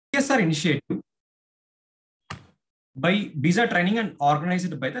CSR initiative by visa training and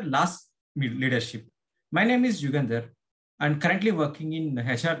organized by the last leadership. My name is Yugandhar and currently working in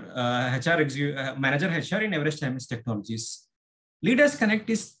Manager HR in Everest MS Technologies. Leaders Connect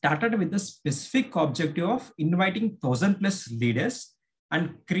is started with the specific objective of inviting 1,000 plus leaders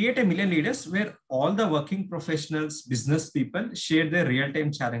and create a million leaders where all the working professionals, business people share their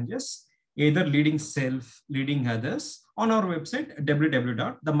real-time challenges, either leading self, leading others on our website,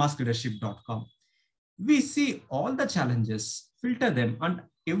 www.themaskleadership.com. We see all the challenges, filter them, and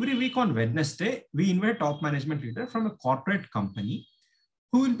every week on Wednesday, we invite a top management leader from a corporate company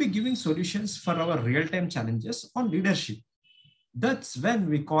who will be giving solutions for our real-time challenges on leadership. That's when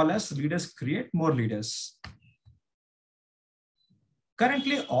we call as Leaders Create More Leaders.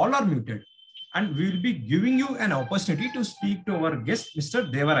 Currently, all are muted, and we will be giving you an opportunity to speak to our guest, Mr.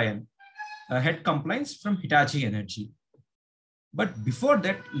 Deivarayan, Head Compliance from Hitachi Energy. But before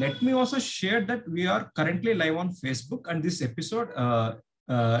that, let me also share that we are currently live on Facebook, and this episode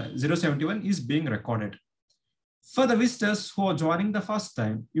 071 is being recorded. For the visitors who are joining the first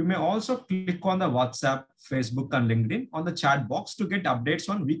time, you may also click on the WhatsApp, Facebook, and LinkedIn on the chat box to get updates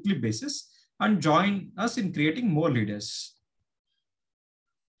on weekly basis and join us in creating more leaders.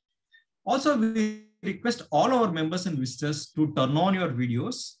 Also, we request all our members and visitors to turn on your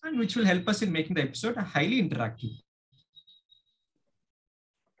videos, and which will help us in making the episode highly interactive.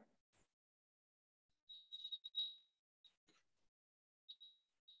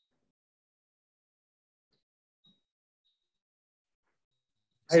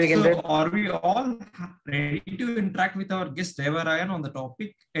 So are we all ready to interact with our guest Deivarayan on the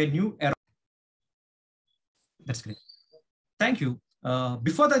topic, a new era? That's great. Thank you.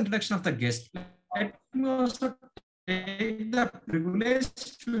 Before the introduction of the guest, let me also take the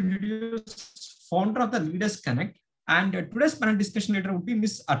privilege to introduce founder of the Leaders Connect. And today's panel discussion leader would be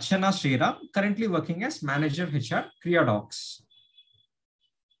Ms. Archana Sriram, currently working as Manager HR, Kriya Docs.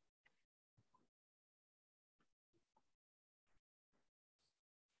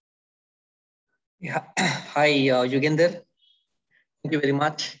 Yeah. Hi, Yugandhar. Thank you very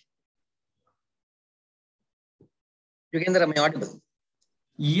much. Yugandhar, am I audible?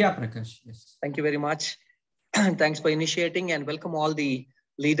 Yeah, Prakash. Yes. Thank you very much. Thanks for initiating, and welcome all the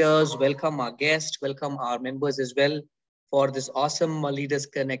leaders, welcome our guests, welcome our members as well for this awesome Leaders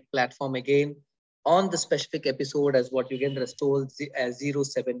Connect platform again on the specific episode as what Yugandhar has told as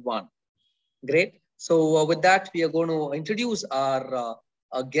 071. Great. So with that, we are going to introduce our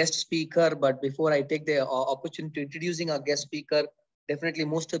guest speaker. But before I take the opportunity to introducing our guest speaker, definitely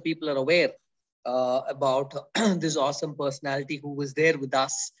most of the people are aware about this awesome personality who was there with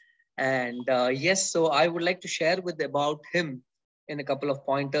us. And yes, so I would like to share about him in a couple of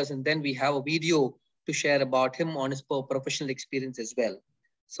pointers, and then we have a video to share about him on his professional experience as well.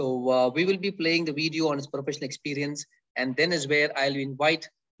 So we will be playing the video on his professional experience, and then is where I'll invite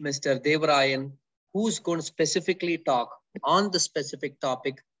Mr. Deivarayan, who's going to specifically talk on the specific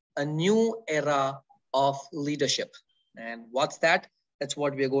topic, a new era of leadership. And what's that? That's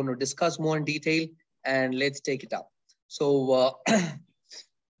what we're going to discuss more in detail, and let's take it up. So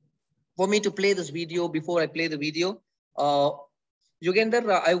for me to play this video, before I play the video,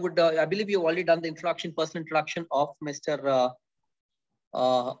 Yugandhar, I believe you've already done the introduction, personal introduction of Mr.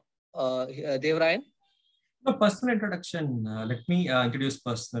 Deivarayan. No, personal introduction. Let me introduce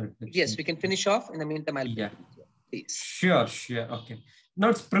personal introduction. Yes, we can finish off. In the meantime, I'll play. Please. Sure. Okay. Now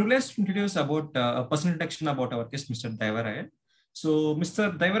it's privileged to introduce about a personal introduction about our guest, Mr. Deivarayan. So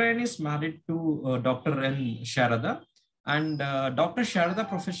Mr. Deivarayan is married to Dr. N. Sharada, and Dr. Sharada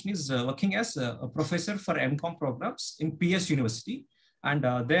profession is working as a professor for MCOM programs in PS University, and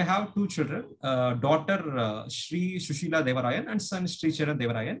they have two children, daughter Sri Sushila Deivarayan and son Sri Charan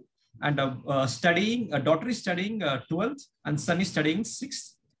Deivarayan, and daughter is studying 12th and son is studying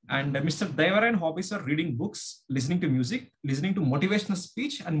 6th. And Mr. Deivarayan hobbies are reading books, listening to music, listening to motivational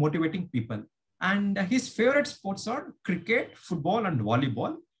speech, and motivating people. And his favorite sports are cricket, football, and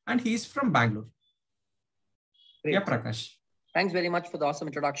volleyball. And he is from Bangalore. Great. Yeah, Prakash. Thanks very much for the awesome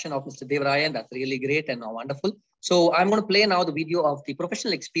introduction of Mr. Deivarayan. That's really great and wonderful. So I'm going to play now the video of the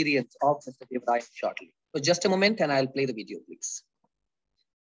professional experience of Mr. Deivarayan shortly. So just a moment, and I'll play the video, please.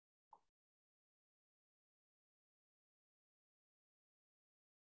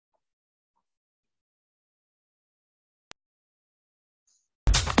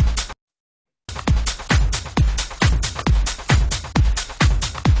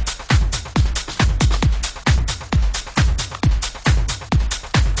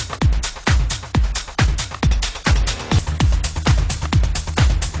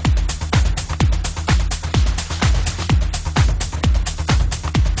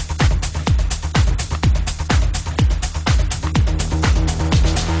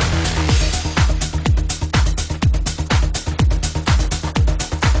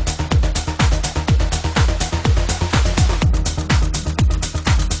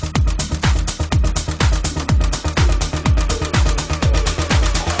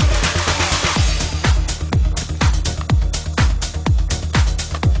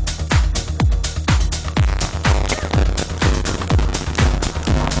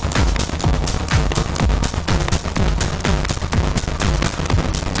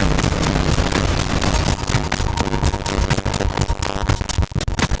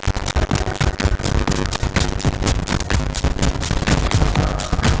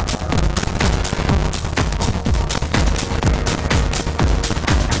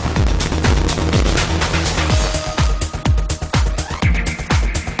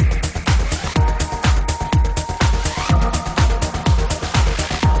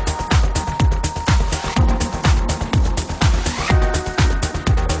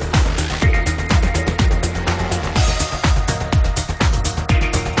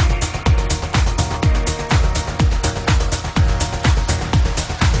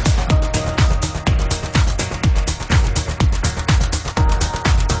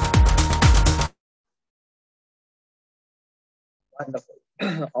 Wonderful.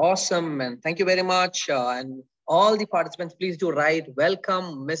 Awesome. And thank you very much. And all the participants, please do write.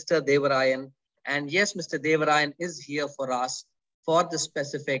 Welcome, Mr. Deivarayan. And yes, Mr. Deivarayan is here for us for the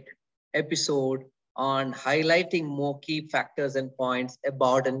specific episode on highlighting more key factors and points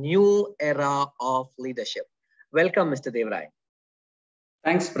about a new era of leadership. Welcome, Mr. Deivarayan.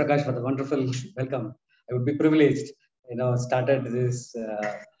 Thanks, Prakash, for the wonderful welcome. I would be privileged, started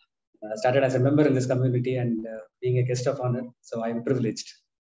as a member in this community and being a guest of honor. So I'm privileged.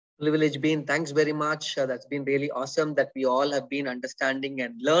 Privilege being. Thanks very much. That's been really awesome that we all have been understanding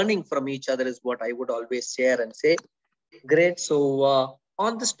and learning from each other is what I would always share and say. Great. So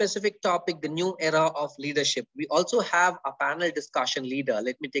on the specific topic, the new era of leadership, we also have a panel discussion leader.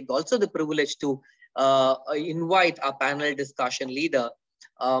 Let me take also the privilege to invite our panel discussion leader,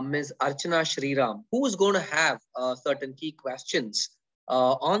 Ms. Archana Shriram, who is going to have certain key questions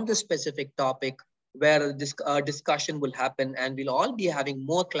on the specific topic where this discussion will happen, and we'll all be having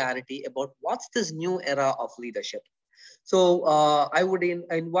more clarity about what's this new era of leadership. So I would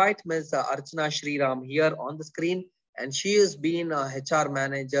invite Ms. Archana Shriram here on the screen, and she has been a HR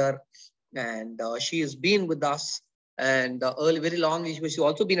manager, and she has been with us and very long. She's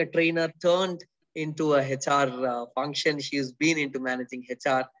also been a trainer turned into a HR function. She has been into managing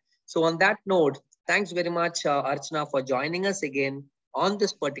HR. So on that note, thanks very much, Archana, for joining us again on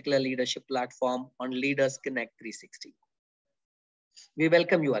this particular leadership platform on Leaders Connect 360. We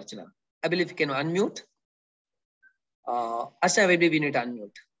welcome you, Archana. I believe you can unmute. Archana, maybe we need to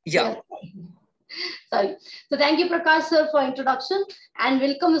unmute. Yeah. Sorry. So thank you, Prakash sir, for introduction, and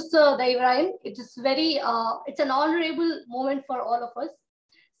welcome, Mr. Deivarayan. It is it's an honorable moment for all of us.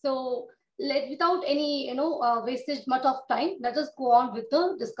 So without any, wastage much of time, let us go on with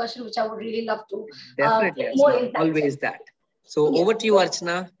the discussion, which I would really love to. Definitely, more insights. Always that. So over to you,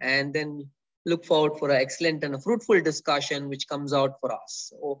 Archana, and then look forward for an excellent and a fruitful discussion which comes out for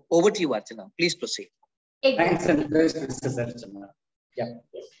us. So over to you, Archana. Please proceed. Thanks and best wishes, Archana. Yeah.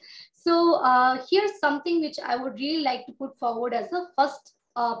 Yes. So here's something which I would really like to put forward as the first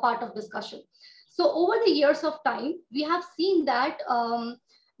part of discussion. So over the years of time, we have seen that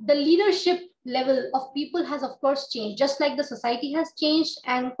the leadership level of people has of course changed, just like the society has changed,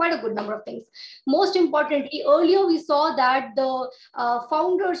 and quite a good number of things. Most importantly, earlier we saw that the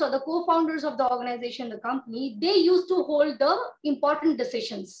founders or the co-founders of the organization, the company, they used to hold the important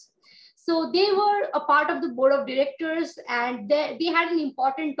decisions. So they were a part of the board of directors, and they had an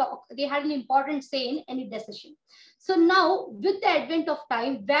important talk. They had an important say in any decision. So now, with the advent of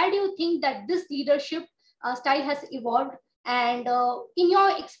time, where do you think that this leadership style has evolved? And in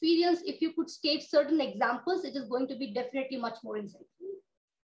your experience, if you could state certain examples, it is going to be definitely much more insightful.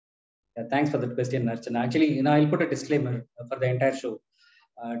 Yeah, thanks for the question, Archana. Actually, I'll put a disclaimer for the entire show.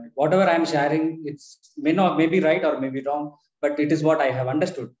 Whatever I'm sharing, it's may be right or may be wrong, but it is what I have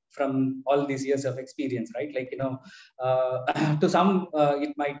understood from all these years of experience, right? Like, to some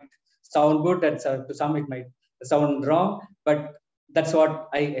it might sound good, and to some it might sound wrong, but that's what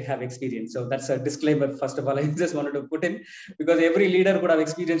I have experienced. So that's a disclaimer. First of all, I just wanted to put in, because every leader could have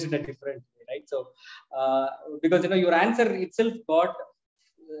experienced it a different way, right? So because your answer itself got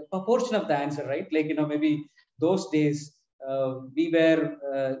a portion of the answer, right? Like, maybe those days we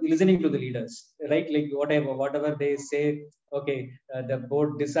were listening to the leaders, right? Like whatever they say, okay, the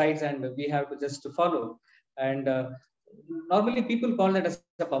board decides and we have to just follow. And normally people call that as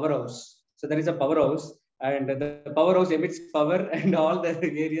a powerhouse. So there is a powerhouse, and the powerhouse emits power and all the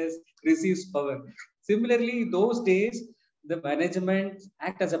areas receives power. Similarly, those days, the management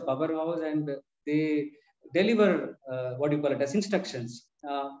act as a powerhouse and they deliver as instructions,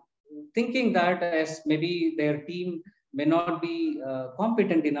 thinking that as maybe their team may not be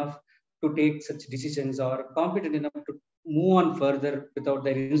competent enough to take such decisions or competent enough to move on further without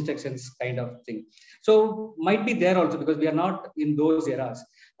their instructions, kind of thing. So might be there also, because we are not in those eras.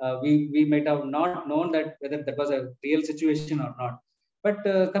 We might have not known that whether that was a real situation or not. But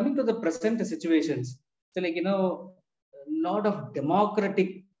coming to the present situations, so like, lot of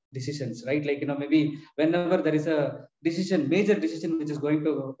democratic decisions, right? Like, maybe whenever there is a decision, major decision which is going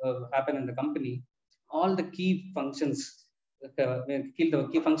to happen in the company, all the key functions, the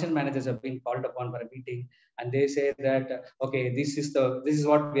key function managers have been called upon for a meeting, and they say that, okay, this is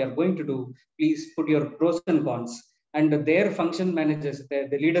what we are going to do. Please put your pros and cons. And their function managers, the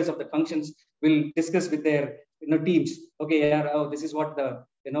leaders of the functions, will discuss with their teams. Okay, yeah, this is what the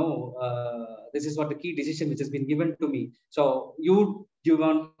this is what the key decision which has been given to me. So you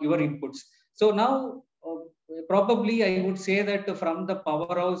want your inputs. So now probably I would say that from the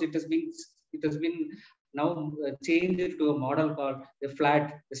powerhouse, it has been now change it to a model called the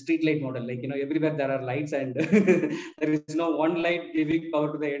flat street light model. Like, everywhere there are lights and there is no one light giving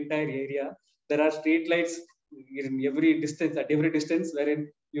power to the entire area. There are street lights in every distance, at every distance,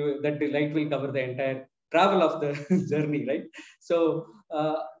 wherein that the light will cover the entire travel of the journey, right? So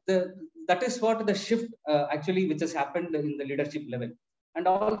that is what the shift actually which has happened in the leadership level. And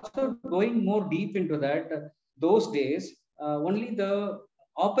also going more deep into that, those days only the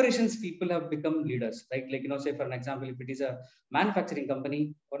operations people have become leaders, right? Like, say for an example, if it is a manufacturing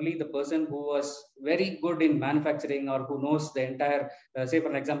company, only the person who was very good in manufacturing or who knows the entire, say for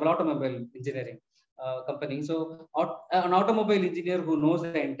an example, automobile engineering company. So an automobile engineer who knows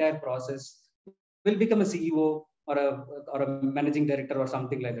the entire process will become a CEO or a managing director or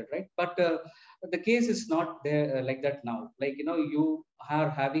something like that, right? But the case is not there like that now. Like, you are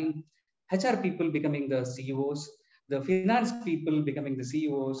having HR people becoming the CEOs, the finance people becoming the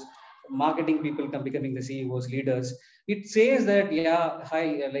CEOs, marketing people becoming the CEOs, leaders. It says that, yeah,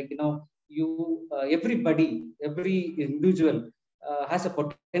 hi, everybody, every individual has a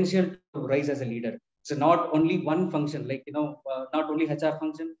potential to rise as a leader. So not only one function, like, not only HR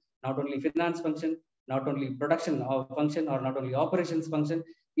function, not only finance function, not only production function, or not only operations function.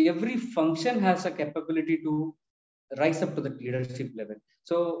 Every function has a capability to rise up to the leadership level.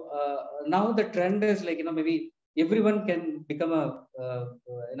 So now the trend is like, maybe everyone can become a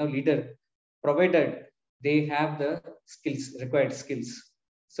leader, provided they have the skills, required skills.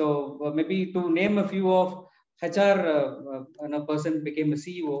 So maybe to name a few of HR, person became a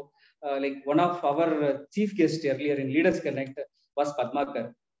CEO. Like one of our chief guests earlier in Leaders Connect was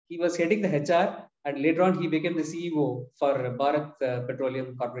Padmakar. He was heading the HR, and later on he became the CEO for Bharat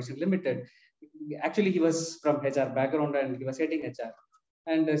Petroleum Corporation Limited. Actually, he was from HR background and he was heading HR.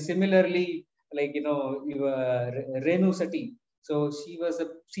 And similarly, like, Renu Sati. So she was a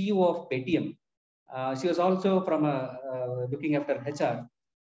CEO of Paytm. She was also from looking after HR.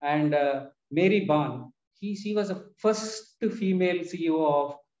 And Mary Ban, she was the first female CEO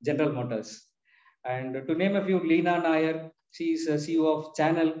of General Motors. And to name a few, Leena Nair, she's a CEO of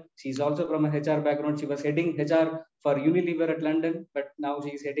Channel. She's also from a HR background. She was heading HR for Unilever at London, but now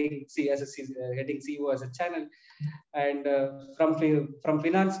she's heading heading CEO as a Channel. And from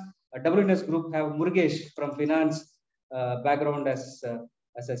finance, WNS Group have Murugesh from finance background as a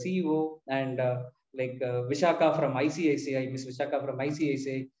CEO, and Vishaka from ICICI, Miss Vishaka from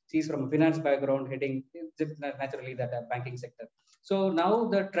ICICI. She's from a finance background, heading naturally that banking sector. So now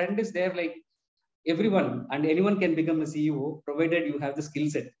the trend is there, like everyone and anyone can become a CEO, provided you have the skill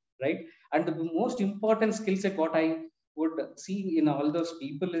set, right? And the most important skill set, what I would see in all those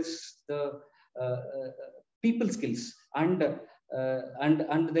people is the people skills and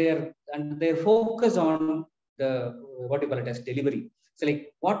their focus on the what you call it as delivery. So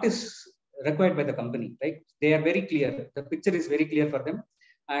like what is required by the company, right? They are very clear. The picture is very clear for them,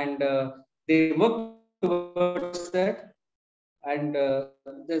 and they work towards that. And the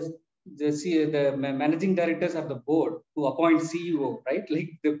managing directors of the board who appoint CEO, right?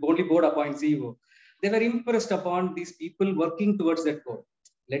 Like the only board appoints CEO. They were impressed upon these people working towards that goal.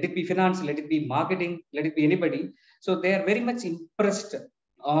 Let it be finance, let it be marketing, let it be anybody. So they are very much impressed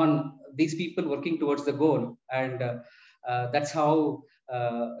on these people working towards the goal, and that's how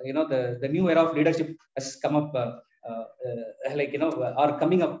the new era of leadership has come up, are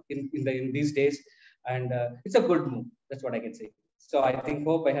coming up in these days, and it's a good move. That's what I can say. So I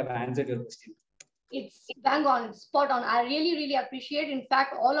hope I have answered your question. It's bang on, spot on. I really, really appreciate. In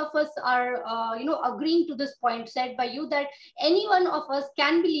fact, all of us are, agreeing to this point said by you that any one of us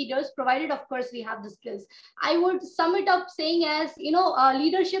can be leaders, provided, of course, we have the skills. I would sum it up saying as,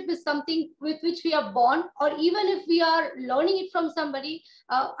 leadership is something with which we are born, or even if we are learning it from somebody,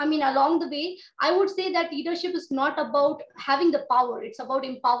 along the way, I would say that leadership is not about having the power. It's about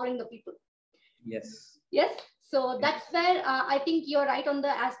empowering the people. Yes. Yes. So that's where I think you're right on the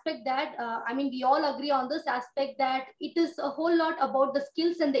aspect that, we all agree on this aspect that it is a whole lot about the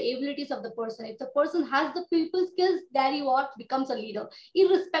skills and the abilities of the person. If the person has the people skills, there you are, becomes a leader,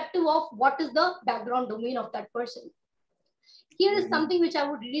 irrespective of what is the background domain of that person. Here is something which I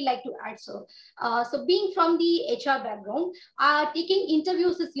would really like to add, sir. So being from the HR background, taking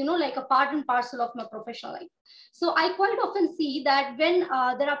interviews is, like a part and parcel of my professional life. So I quite often see that when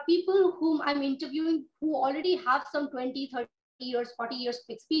there are people whom I'm interviewing who already have some 20, 30 years, 40 years of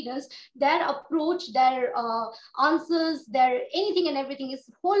experience, their approach, their answers, their anything and everything is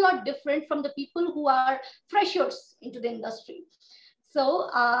a whole lot different from the people who are freshers into the industry. So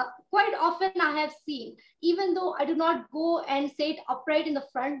quite often I have seen, even though I do not go and say it upright in the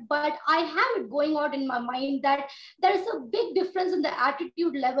front, but I have it going out in my mind that there is a big difference in the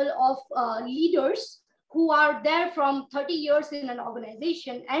attitude level of leaders who are there from 30 years in an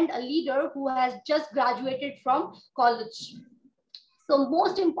organization and a leader who has just graduated from college. So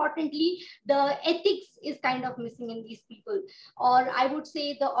most importantly, the ethics is kind of missing in these people, or I would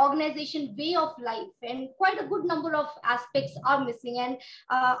say the organization way of life, and quite a good number of aspects are missing. And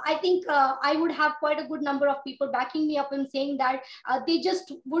I think I would have quite a good number of people backing me up and saying that they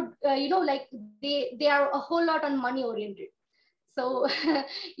just would, like they are a whole lot on money oriented. So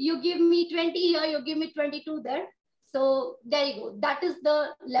you give me 20 here, you give me 22 there. So there you go. That is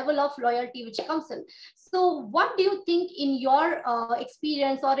the level of loyalty which comes in. So what do you think in your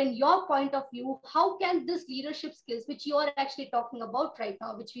experience or in your point of view, how can this leadership skills, which you are actually talking about right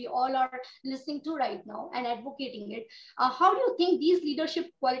now, which we all are listening to right now and advocating it, how do you think these leadership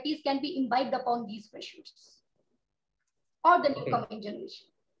qualities can be imbibed upon these freshers or the new coming generation?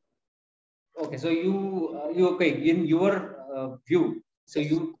 Okay, so you okay in your view. So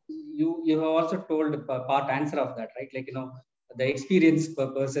Yes. you have also told part answer of that, right? Like the experienced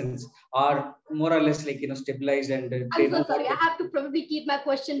persons are more or less like stabilized and they I'm know so sorry. what I have to probably keep my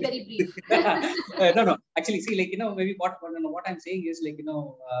question very brief. no. Actually, see, like maybe what I'm saying is like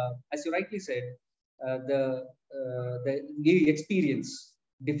as you rightly said, the experience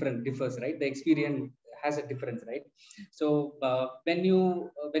differs, right? The experience has a difference, right? So when you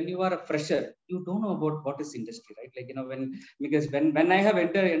are a fresher, you don't know about what is industry, right? Like because when I have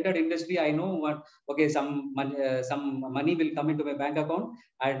entered industry, I know what, okay, some money will come into my bank account,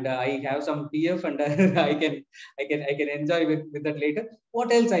 and I have some PF, and I can enjoy with that later.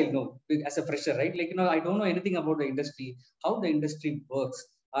 What else I know as a fresher, right? Like I don't know anything about the industry, how the industry works,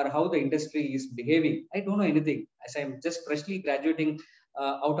 or how the industry is behaving. I don't know anything, as I'm just freshly graduating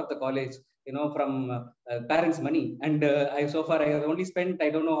out of the college, from parents' money, and I so far I have only spent.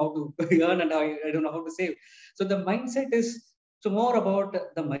 I don't know how to earn, and I don't know how to save. So the mindset is so more about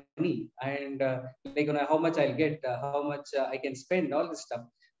the money, and like how much I'll get, how much I can spend, all this stuff.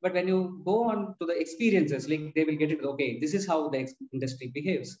 But when you go on to the experiences, like they will get it. Okay, this is how the industry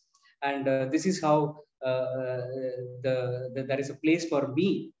behaves, and this is how there is a place for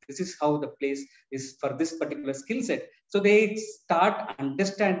me. This is how the place is for this particular skill set. So they start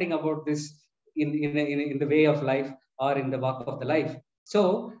understanding about this in the way of life or in the walk of the life.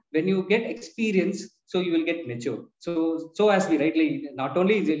 So when you get experience, so you will get mature. So as we rightly, not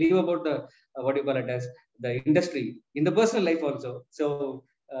only live about the what you call it as the industry, in the personal life also. So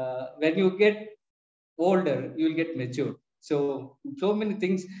when you get older, you will get mature. So many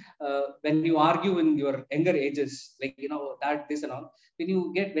things when you argue in your younger ages, like that this and all. When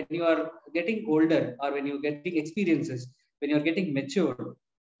you are getting older, or when you're getting experiences, when you're getting mature,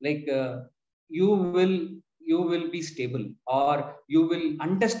 like you will you will be stable, or you will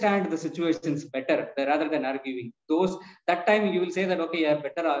understand the situations better rather than arguing. That time you will say that, okay, yeah,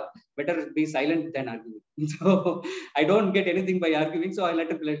 better be silent than arguing. So I don't get anything by arguing, so I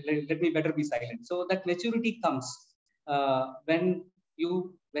let me better be silent. So that maturity comes when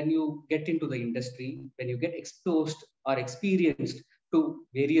you get into the industry, when you get exposed or experienced to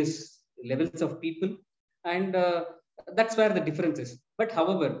various levels of people, and that's where the difference is. But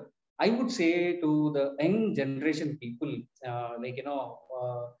however, I would say to the young generation people,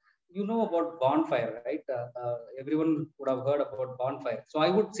 about bonfire, right? Everyone would have heard about bonfire. So I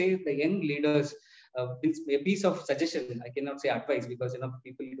would say the young leaders, a piece of suggestion. I cannot say advice, because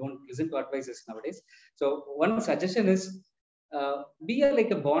people don't listen to advices nowadays. So one suggestion is be like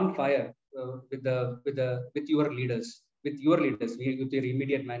a bonfire with your leaders, with your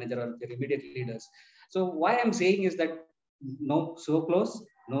immediate manager or your immediate leaders. So why I'm saying is that no so close,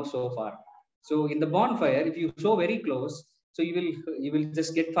 no so far. So in the bonfire, if you so very close, so you will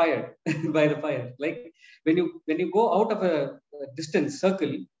just get fired by the fire. Like when you go out of a distance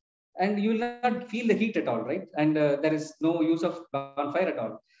circle, and you will not feel the heat at all, right? And there is no use of bonfire at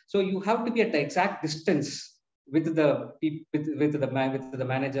all. So you have to be at the exact distance with the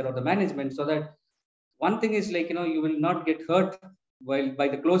manager or the management, so that one thing is like you will not get hurt while by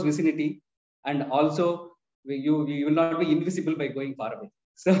the close vicinity, and also you will not be invisible by going far away.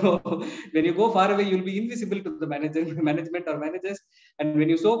 So when you go far away, you'll be invisible to the management or managers, and when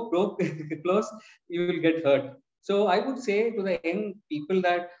you so close, you will get hurt. So I would say to the young people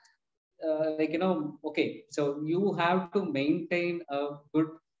that okay, so you have to maintain a good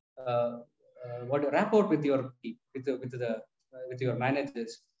what rapport with your with your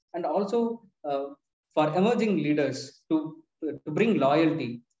managers, and also for emerging leaders to bring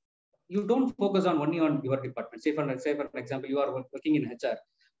loyalty. You don't focus on only on your department. Say for example, you are working in HR.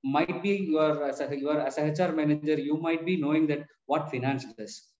 Might be you are as a HR manager, you might be knowing that what finance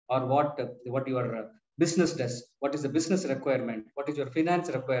does, or what your business does. What is the business requirement? What is your finance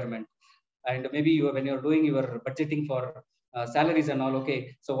requirement? And maybe when you're doing your budgeting for salaries and all,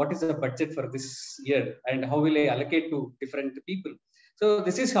 okay, so what is the budget for this year and how will I allocate to different people? So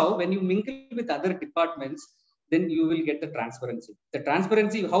this is how, when you mingle with other departments, then you will get the transparency. The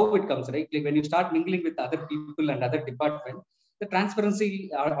transparency, how it comes, right? Like when you start mingling with other people and other department, the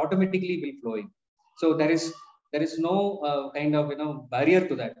transparency automatically will flow in. So there is no kind of barrier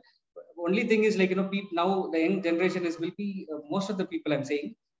to that. Only thing is, like, people now, the young generation will be most of the people, I'm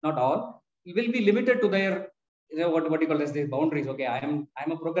saying, not all, will be limited to their what you call as the boundaries. Okay, I'm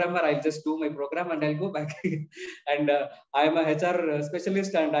a programmer, I'll just do my program and I'll go back. And I am a HR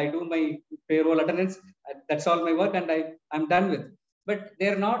specialist and I do my payroll attendance. That's all my work and I'm done with. But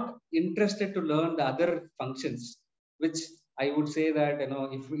they're not interested to learn the other functions, which I would say that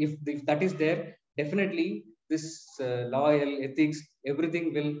if that is there, definitely this loyal ethics,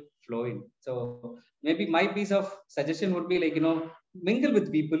 everything will flow in. So maybe my piece of suggestion would be, like, mingle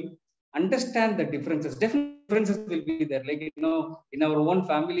with people, understand the differences. Definitely differences will be there. Like, in our own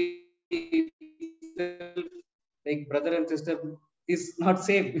family, like brother and sister is not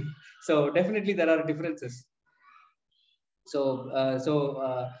same. So definitely there are differences. So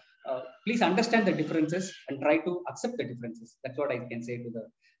please understand the differences and try to accept the differences. That's what I can say to the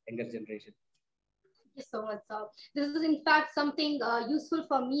younger generation. Thank you so much, sir. This is in fact something useful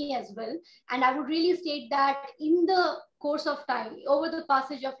for me as well. And I would really state that in the course of time, over the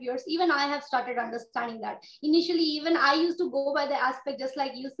passage of years, even I have started understanding that. Initially, even I used to go by the aspect, just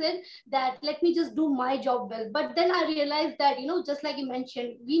like you said, that let me just do my job well. But then I realized that, just like you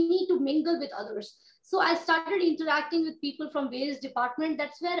mentioned, we need to mingle with others. So I started interacting with people from various departments.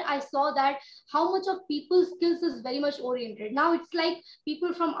 That's where I saw that how much of people's skills is very much oriented. Now it's like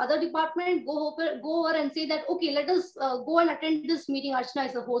people from other department go over and say that, okay, let us go and attend this meeting. Archana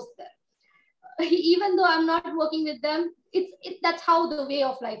is the host there. Even though I'm not working with them, that's how the way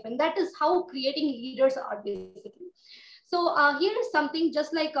of life, and that is how creating leaders are basically. So here is something,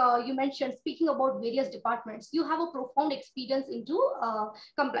 just like you mentioned, speaking about various departments, you have a profound experience into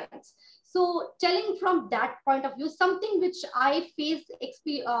compliance. So telling from that point of view, something which I face,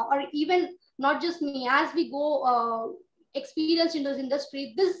 or even not just me, as we go experience in this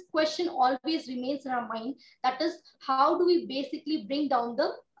industry, this question always remains in our mind. That is, how do we basically bring down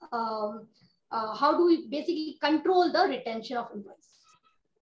the, how do we basically control the retention of employees?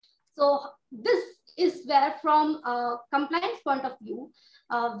 So this is where, from a compliance point of view,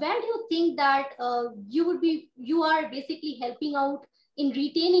 where do you think that you are basically helping out in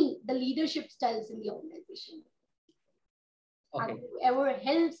retaining the leadership styles in the organization? Okay. Have you ever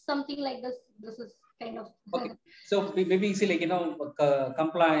held something like this? This is kind of... Okay. So maybe see, like,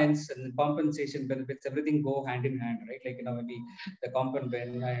 compliance and compensation benefits, everything go hand in hand, right? Like, maybe the component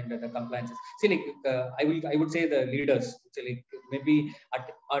and the compliances. See, like, I would say the leaders, so like maybe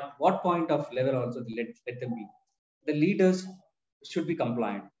at what point of level also let them be. The leaders should be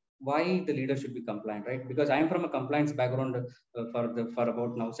compliant. Why the leader should be compliant, right? Because I am from a compliance background for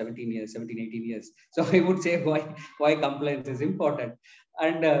about now 17 years, 17, 18 years. So I would say why compliance is important.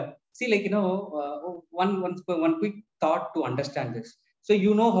 And see, like, one quick thought to understand this. So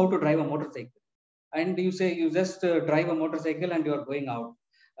how to drive a motorcycle, and you say you just drive a motorcycle and you are going out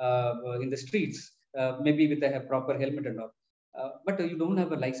in the streets, maybe with a proper helmet and all. But you don't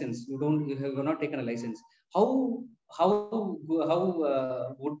have a license. You're not taken a license. How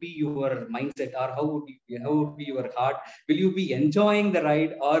would be your mindset, or how would be your heart? Will you be enjoying the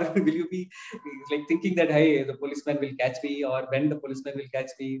ride, or will you be like thinking that, hey, the policeman will catch me, or when the policeman will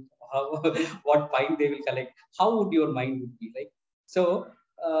catch me, what fine they will collect? How would your mind be like? So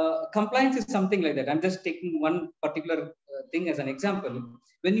compliance is something like that. I'm just taking one particular thing as an example.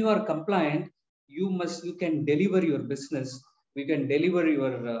 When you are compliant, you can deliver your business. We can deliver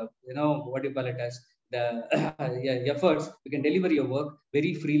your what do you call it as the efforts. You can deliver your work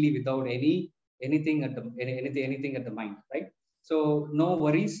very freely without anything at the mind, right? So no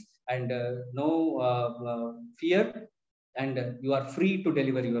worries and no fear, and you are free to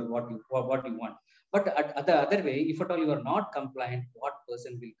deliver your what you want. But at the other way, if at all you are not compliant, what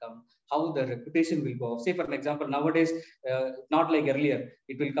person will come? How the reputation will go? Say, for an example, nowadays, not like earlier,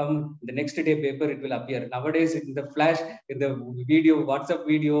 it will come the next day paper, it will appear. Nowadays, in the flash, in the video, WhatsApp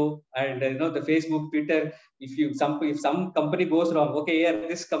video, and the Facebook, Twitter, if some company goes wrong, okay, yeah,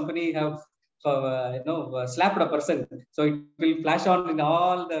 this company have slapped a person, so it will flash on in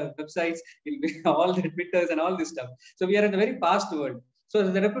all the websites, all the Twitters and all this stuff. So we are in a very fast world. So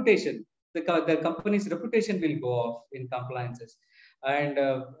the reputation, the company's reputation will go off in compliances. And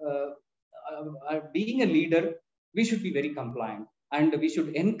being a leader, we should be very compliant, and we should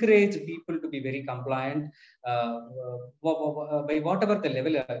encourage people to be very compliant by whatever the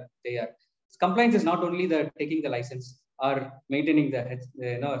level they are. Compliance is not only the taking the license or maintaining the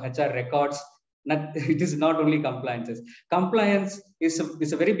HR records. It is not only compliances. Compliance is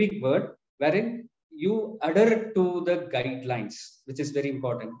a very big word wherein you adhere to the guidelines, which is very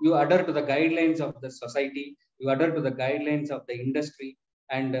important. You adhere to the guidelines of the society, you adhere to the guidelines of the industry,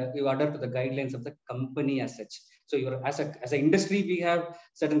 and you adhere to the guidelines of the company as such. So you're as an industry, we have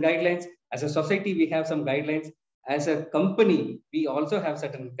certain guidelines. As a society, we have some guidelines. As a company, we also have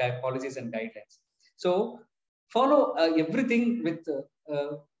certain policies and guidelines. So follow everything with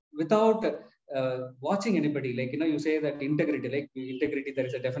without watching anybody. Like, you say that integrity, like integrity, there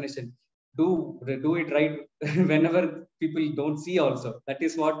is a definition. Do it right whenever people don't see also. That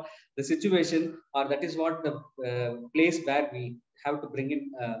is what the situation, or that is what the place where we have to bring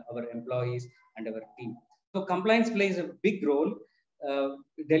in our employees and our team. So compliance plays a big role,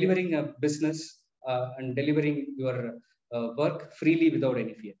 delivering a business and delivering your work freely without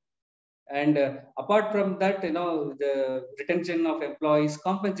any fear. And apart from that, the retention of employees,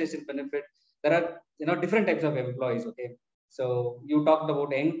 compensation benefit, there are different types of employees. Okay, so you talked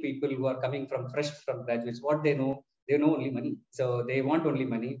about young people who are coming fresh from graduates. What they know only money. So they want only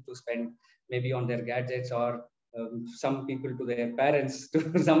money to spend, maybe on their gadgets, or some people to their parents,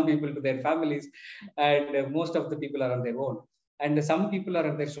 some people to their families, and most of the people are on their own. And some people are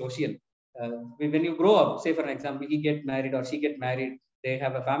on their social. When you grow up, say for an example, he get married or she get married, they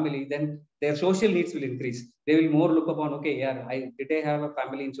have a family, then their social needs will increase. They will more look upon, okay, yeah, did I have a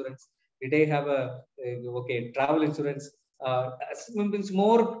family insurance? Did I have a travel insurance? It's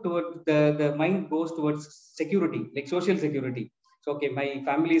more toward the mind goes towards security, like social security. So, okay, my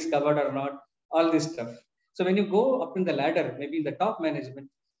family is covered or not, all this stuff. So when you go up in the ladder, maybe in the top management,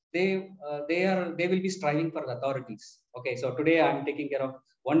 they will be striving for the authorities. Okay, so today I'm taking care of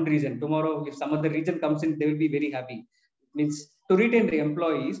one region. Tomorrow, if some other region comes in, they will be very happy. Means to retain the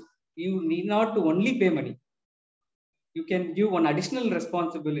employees, you need not to only pay money. You can give one additional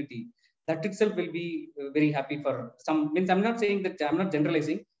responsibility. That itself will be very happy for some. Means I'm not saying that, I'm not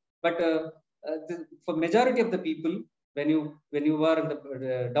generalizing, but for majority of the people, when you are in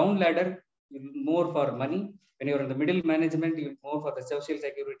the down ladder, you more for money. When you're in the middle management, you more for the social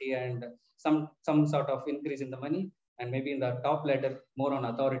security and some sort of increase in the money. And maybe in the top ladder, more on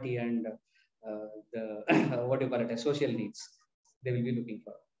authority and the what do you call it, social needs they will be looking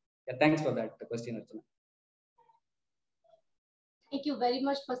for. Yeah, thanks for that question, Archana. Thank you very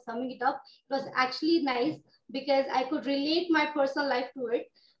much for summing it up. It was actually nice because I could relate my personal life to it.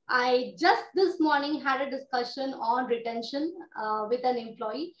 I just this morning had a discussion on retention with an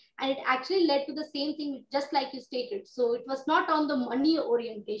employee, and it actually led to the same thing, just like you stated. So it was not on the money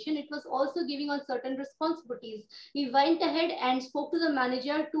orientation. It was also giving on certain responsibilities. We went ahead and spoke to the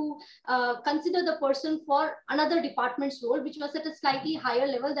manager to consider the person for another department's role, which was at a slightly higher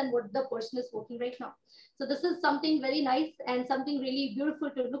level than what the person is working right now. So this is something very nice and something really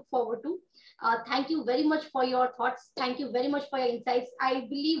beautiful to look forward to. Thank you very much for your thoughts. Thank you very much for your insights. I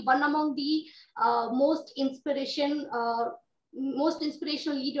believe one among the most inspirational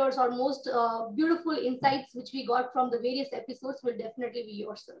leaders or most beautiful insights which we got from the various episodes will definitely be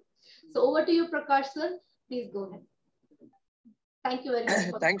yourself. So over to you, Prakash sir. Please go ahead. Thank you very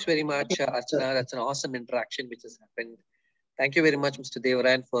much. Thanks very much, Archana. That's an awesome interaction which has happened. Thank you very much, Mr.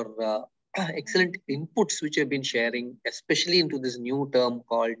 Deivarayan, for excellent inputs which you've been sharing, especially into this new term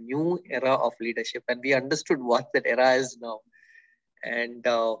called new era of leadership. And we understood what that era is now. And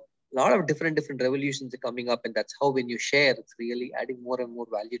a lot of different revolutions are coming up. And that's how when you share, it's really adding more and more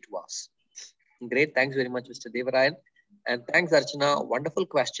value to us. Great. Thanks very much, Mr. Deivarayan. And thanks, Archana. Wonderful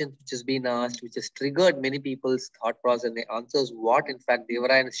question which has been asked, which has triggered many people's thought process, and the answers what, in fact,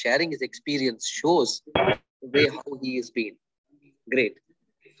 Deivarayan is sharing his experience shows the way how he has been. Great.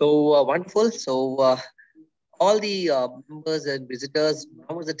 So wonderful. So all the members and visitors,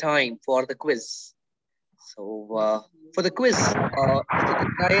 now is the time for the quiz. So for the quiz, Mr.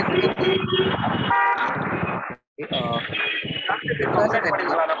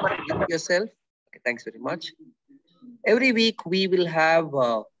 Deivarayan, yourself. Okay, thanks very much. Every week we will have,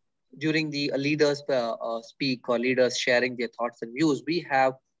 during the leaders speak or leaders sharing their thoughts and views, we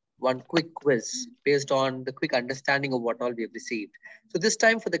have one quick quiz based on the quick understanding of what all we have received. So this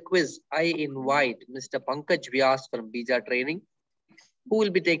time for the quiz, I invite Mr. Pankaj Vyas from Bija Training, who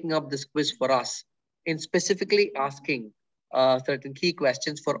will be taking up this quiz for us in specifically asking certain key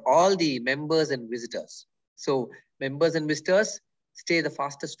questions for all the members and visitors. So members and visitors, stay the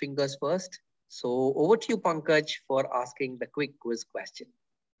fastest fingers first. So over to you, Pankaj, for asking the quick quiz question.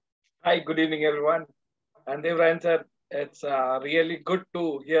 Hi, good evening, everyone. And Deivarayan sir, it's really good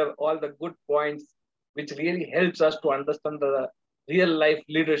to hear all the good points, which really helps us to understand the real life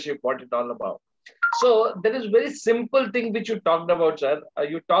leadership, what it's all about. So there is very simple thing which you talked about, sir.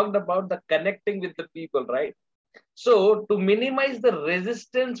 You talked about the connecting with the people, right? So to minimize the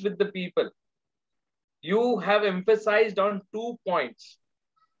resistance with the people, you have emphasized on 2 points.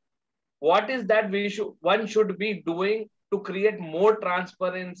 What is that one should be doing to create more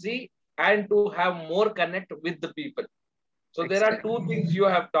transparency and to have more connect with the people? So there are two things you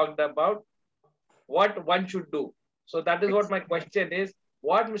have talked about, what one should do. So that is what my question is.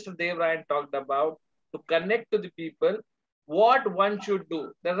 What Mr. Deivarayan talked about to connect to the people, what one should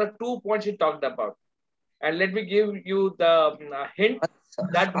do. There are 2 points he talked about. And let me give you the hint.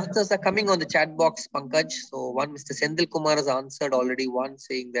 That answers are coming on the chat box, Pankaj. So one, Mr. Sendil Kumar has answered already one,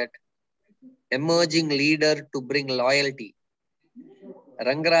 saying that emerging leader to bring loyalty.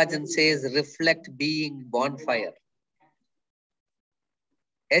 Rangarajan says reflect being bonfire.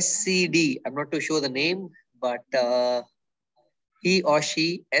 SCD, I'm not too sure the name, but he or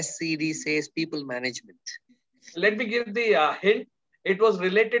she, SCD says people management. Let me give the hint. It was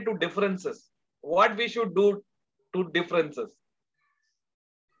related to differences. What we should do to differences.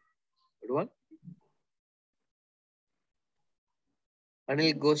 Good one.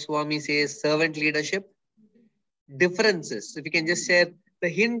 Anil Goswami says servant leadership. Differences. If you can just share, the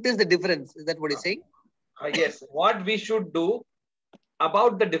hint is the difference. Is that what you're saying? Yes. What we should do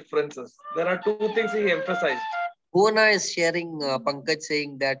about the differences. There are two things he emphasized. Bhuvana is sharing, Pankaj,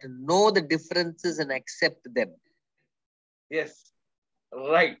 saying that know the differences and accept them. Yes.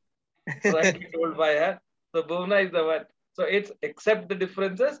 Right. Rightly told by her. So Bhuvana is the one. So it's accept the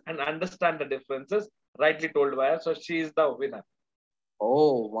differences and understand the differences. Rightly told by her. So she is the winner.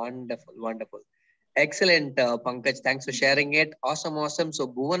 Oh, wonderful, wonderful. Excellent, Pankaj. Thanks for sharing it. Awesome, awesome. So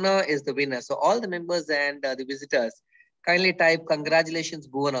Bhuvana is the winner. So all the members and the visitors, kindly type congratulations,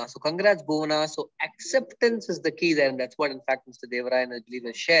 Bhuvana. So congrats, Bhuvana. So acceptance is the key there. And that's what, in fact, Mr. Deivarayan, I believe,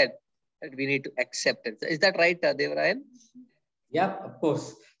 has shared, that we need to accept it. Is that right, Deivarayan? Yeah, of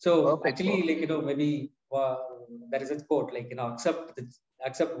course. So Perfect. actually, like, maybe there is a quote, like,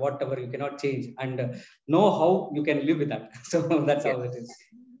 accept whatever you cannot change and know how you can live with that. So that's how it is.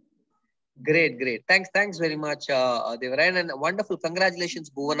 Great, great. Thanks very much, Deivarayan. And wonderful. Congratulations,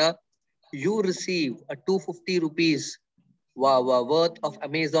 Bhuvana. You receive a 250 rupees worth of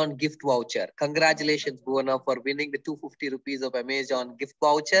Amazon gift voucher. Congratulations, Bhuvana, for winning the 250 rupees of Amazon gift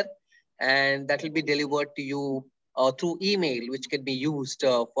voucher. And that will be delivered to you through email, which can be used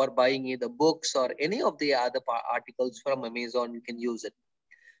for buying either books or any of the other articles from Amazon. You can use it.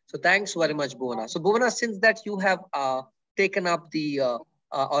 So thanks very much, Bhuvana. So Bhuvana, since that you have taken up the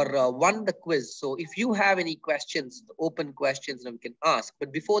won the quiz. So if you have any questions, open questions, we can ask.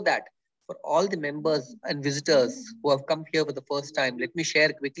 But before that, for all the members and visitors who have come here for the first time, let me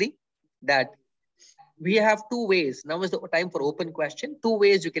share quickly that we have two ways. Now is the time for open question. Two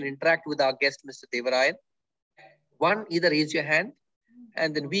ways you can interact with our guest, Mr. Deivarayan. One, either raise your hand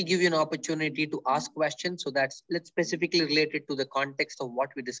and then we give you an opportunity to ask questions. So that's specifically related to the context of what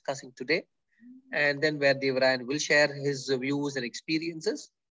we're discussing today. And then where Deivarayan will share his views and experiences.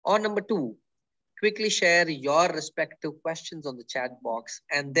 Or number two, quickly share your respective questions on the chat box.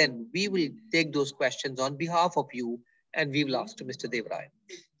 And then we will take those questions on behalf of you and we will ask to Mr. Deivarayan.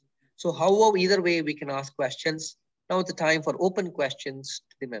 So however, either way, we can ask questions. Now it's the time for open questions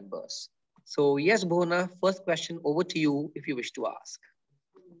to the members. So yes, Bhuvana, first question over to you if you wish to ask.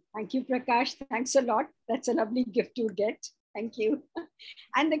 Thank you, Prakash. Thanks a lot. That's a lovely gift you get. Thank you.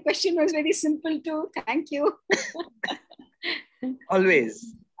 And the question was very simple too. Thank you.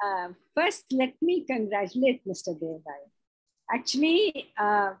 Always. First, let me congratulate Mr. Deivarayan. Actually,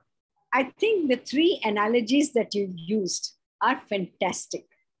 I think the three analogies that you used are fantastic.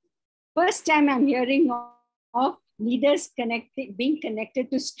 First time I'm hearing of leaders being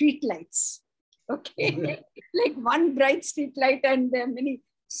connected to street lights. Okay, like one bright street light and there are many.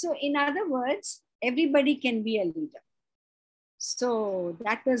 So in other words, everybody can be a leader. So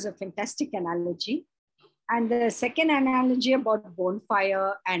that was a fantastic analogy. And the second analogy about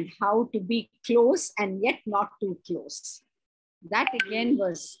bonfire and how to be close and yet not too close. That again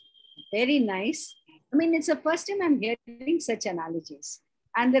was very nice. I mean, it's the first time I'm hearing such analogies.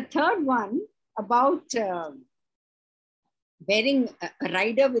 And the third one about wearing a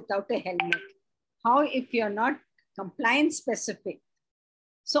rider without a helmet. How if you're not compliance specific.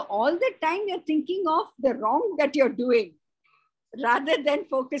 So all the time you're thinking of the wrong that you're doing rather than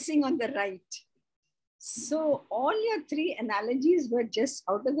focusing on the right. So all your three analogies were just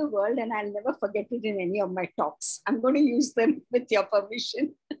out of the world and I'll never forget it in any of my talks. I'm going to use them with your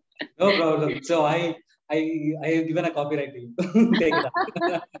permission. No problem. So I I have given a copyright to you. Take it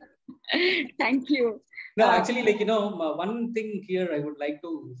up. Thank you. No, actually, like, one thing here I would like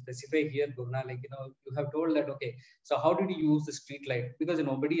to specify here, Gurna, like, you have told that, okay, so how did you use the street light? Because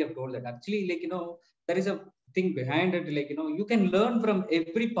nobody have told that. Actually, like, there is a thing behind it, like, you can learn from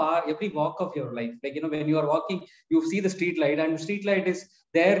every walk of your life. Like, when you are walking, you see the street light, and the street light is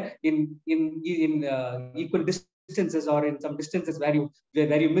there in equal distances, or in some distances where you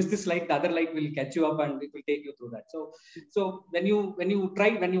miss this light, the other light will catch you up and it will take you through that. So when you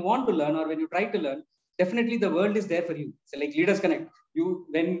want to learn, or when you try to learn, definitely the world is there for you. So like Leaders Connect,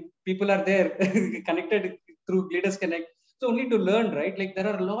 when people are there connected through Leaders Connect, so only to learn, right? Like there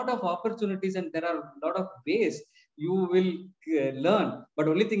are a lot of opportunities and there are a lot of ways you will learn, but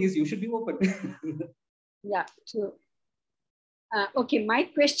only thing is you should be open. Yeah, true. Okay, my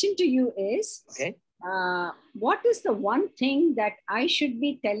question to you is, Okay. what is the one thing that I should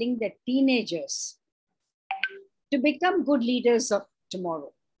be telling the teenagers to become good leaders of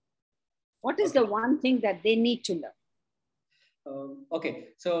tomorrow? What is the one thing that they need to learn? Okay,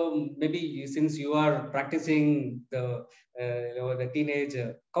 so maybe since you are practicing the teenage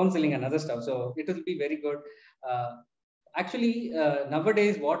counseling and other stuff, so it will be very good. Actually,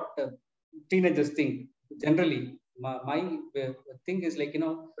 nowadays, what teenagers think generally, my thing is like,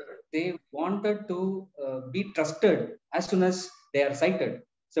 they wanted to be trusted as soon as they are cited.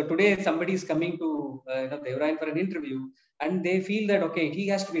 So today somebody is coming to Deivarayan for an interview, and they feel that, okay, he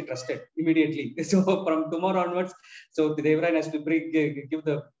has to be trusted immediately. So from tomorrow onwards, so the Deivarayan has to give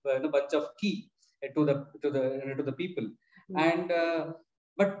the bunch of key to the people. And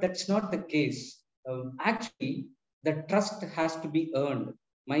but that's not the case. Actually, the trust has to be earned.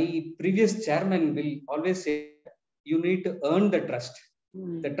 My previous chairman will always say, you need to earn the trust.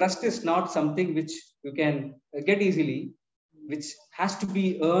 The trust is not something which you can get easily, which has to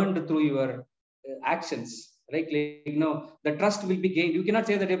be earned through your actions. Like, the trust will be gained. You cannot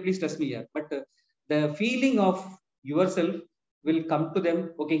say that, hey, please trust me here, but the feeling of yourself will come to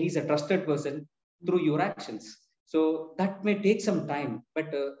them. Okay, he's a trusted person through your actions. So that may take some time,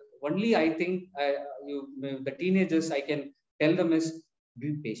 but only I think the teenagers, I can tell them is,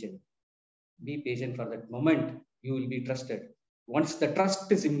 be patient. Be patient for that moment. You will be trusted. Once the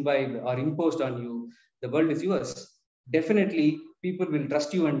trust is imbibed or imposed on you, the world is yours. Definitely, people will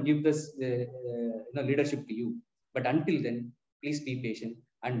trust you and give this leadership to you. But until then, please be patient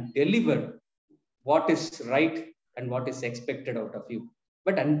and deliver what is right and what is expected out of you.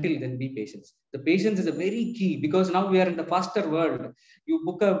 But until then, be patient. The patience is a very key, because now we are in the faster world. You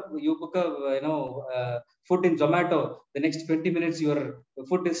book a food in Zomato. The next 20 minutes, your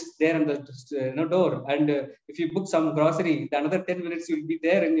food is there on the door. And if you book some grocery, the another 10 minutes you'll be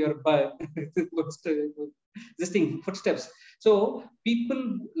there in your footsteps. So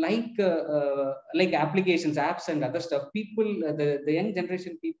people like applications, apps, and other stuff. People, the young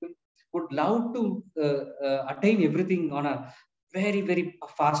generation people would love to attain everything on a very, very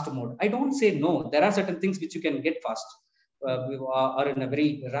fast mode. I don't say no. There are certain things which you can get fast or in a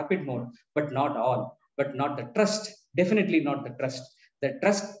very rapid mode, but not all. But not the trust. Definitely not the trust. The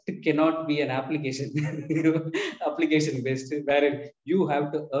trust cannot be an application, application based, wherein you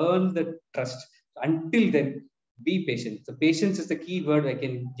have to earn the trust. Until then, be patient. So patience is the key word I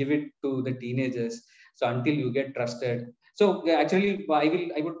can give it to the teenagers. So until you get trusted. So actually,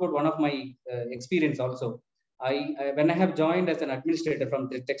 I would put one of my experience also. When I have joined as an administrator from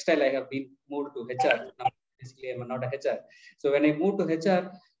the textile, I have been moved to HR. Now, basically, I'm not a HR. So when I moved to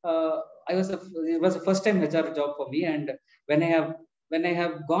HR, it was a first time HR job for me. And when I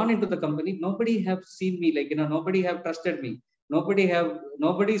have gone into the company, nobody have seen me, like, nobody have trusted me. Nobody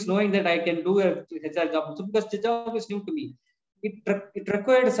is knowing that I can do a HR job. So because the job is new to me, it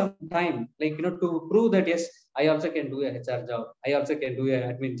required some time, like, to prove that, yes, I also can do a HR job. I also can do an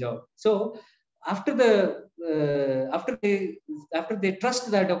admin job. So after they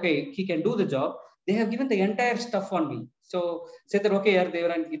trust that, okay, he can do the job, they have given the entire stuff on me. So say that, okay,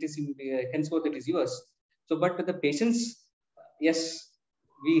 it is henceforth it is yours. So, but the patience, yes,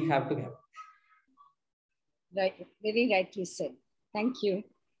 we have to have. Right, very rightly said. Thank you.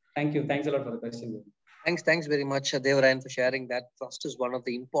 Thank you. Thanks a lot for the question. Thanks very much, Deivarayan, for sharing that. Trust is one of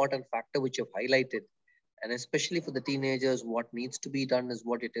the important factor which you've highlighted. And especially for the teenagers, what needs to be done is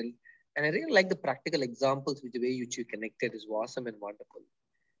what you tell. And I really like the practical examples with the way you connected is awesome and wonderful.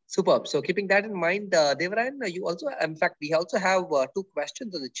 Superb. So keeping that in mind, Deivarayan, you also, in fact, we also have 2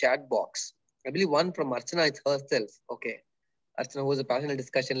 questions in the chat box. I believe one from Archana is herself. Okay. Archana, who is a panel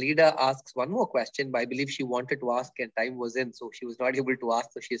discussion leader, asks one more question, but I believe she wanted to ask and time was in, so she was not able to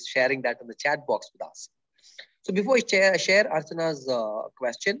ask. So she is sharing that in the chat box with us. So before I share Archana's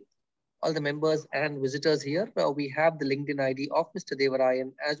question, all the members and visitors here. We have the LinkedIn ID of Mr.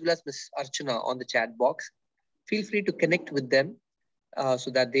 Deivarayan as well as Ms. Archana on the chat box. Feel free to connect with them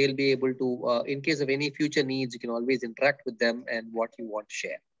so that they'll be able to, in case of any future needs, you can always interact with them and what you want to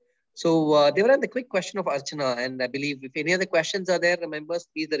share. So Deivarayan, the quick question of Archana, and I believe if any other questions are there, members,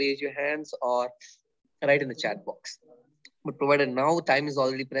 please raise your hands or write in the chat box. But provided now time is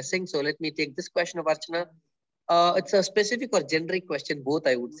already pressing, so let me take this question of Archana. It's a specific or generic question, both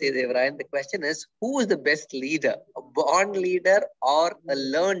I would say, Deivarayan. The question is, who is the best leader, a born leader or a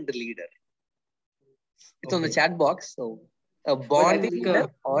learned leader? It's on the chat box. So a born leader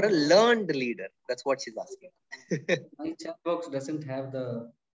or a learned leader? That's what she's asking. My chat box doesn't have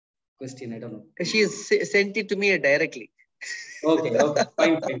the question. I don't know. She has sent it to me directly. Okay.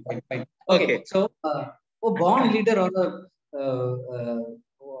 Fine. Okay. So, a born leader or a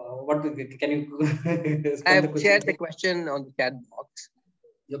what can you? I have shared the question on the chat box.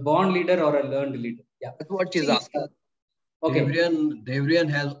 The born leader or a learned leader? Yeah, that's what she's asking. Okay. Deivarayan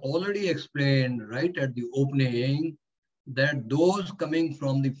has already explained right at the opening that those coming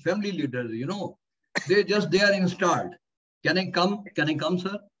from the family leaders, they are installed. Can I come,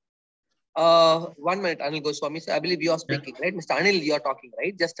 sir? 1 minute, Anil Goswami. So I believe you are speaking, right? Mr. Anil, you are talking,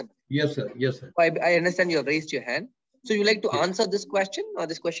 right? Just a minute. Yes, sir. Yes, sir. I understand you have raised your hand. So you like to answer this question, or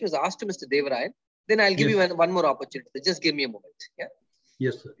this question is asked to Mr. Deivarayan? Then I'll give you one more opportunity. Just give me a moment. Yeah.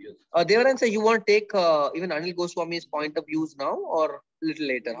 Yes, sir. Yes. Deivarayan, sir, you want to take even Anil Goswami's point of views now, or a little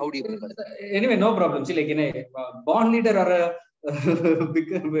later? How do you prefer? Anyway, no problem. See, like in a born leader or a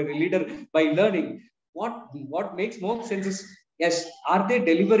leader by learning, what makes more sense is, yes, are they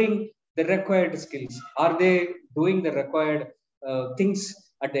delivering the required skills? Are they doing the required things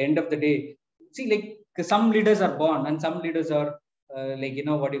at the end of the day? See, like some leaders are born and some leaders are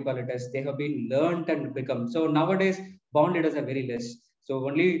what do you call it as they have been learned and become. So nowadays, born leaders are very less. So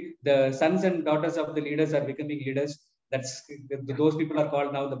only the sons and daughters of the leaders are becoming leaders. Those people are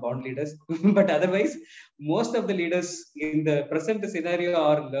called now the born leaders. But otherwise, most of the leaders in the present scenario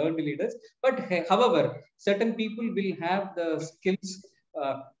are learned leaders. But however, certain people will have the skills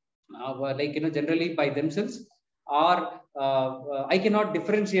generally by themselves, or I cannot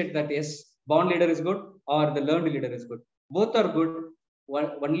differentiate that yes, born leader is good or the learned leader is good. Both are good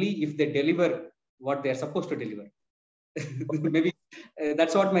only if they deliver what they are supposed to deliver. Maybe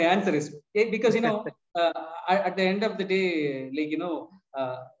that's what my answer is. Because at the end of the day,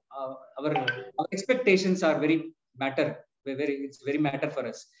 our expectations are very matter. It's very matter for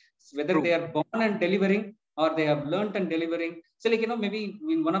us. Whether they are born and delivering or they have learned and delivering. So maybe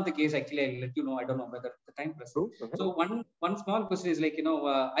in one of the case, actually, I'll let you know. I don't know whether the time press. So one small question is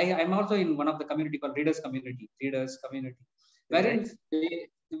I'm also in one of the community called Readers Community, wherein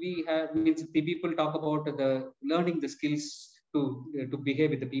the people talk about the learning the skills to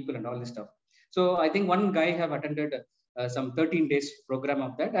behave with the people and all this stuff. So I think one guy have attended some 13 days program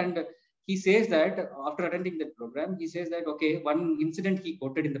of that, and he says that after attending that program, he says that one incident he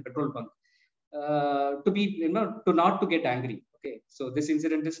quoted in the petrol bunk. To not to get angry. Okay, so this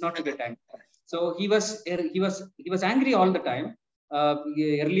incident is not to get angry. So he was angry all the time.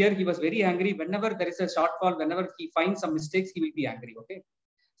 Earlier he was very angry. Whenever there is a shortfall, whenever he finds some mistakes, he will be angry. Okay,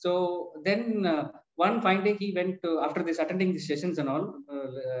 so then one fine day he went to, after this attending the sessions and all,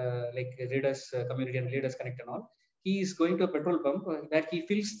 like Readers Community and Leaders Connect and all, he is going to a petrol pump where he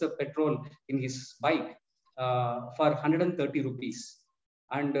fills the petrol in his bike for 130 rupees.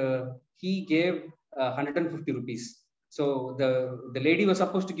 And he gave 150 rupees. So the lady was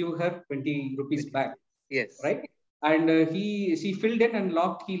supposed to give her 20 rupees back. Yes. Right. And she filled it and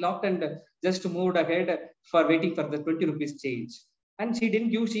he locked and just moved ahead for waiting for the 20 rupees change. And she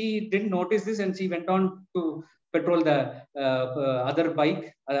didn't notice this, and she went on to petrol the other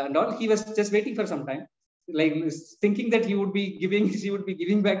bike and all. He was just waiting for some time, like thinking that she would be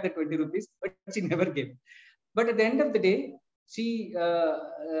giving back the 20 rupees, but she never gave. But at the end of the day,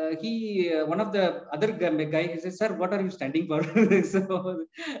 one of the other guy, he says, "Sir, what are you standing for? So,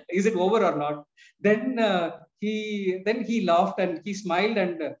 is it over or not?" Then he laughed and he smiled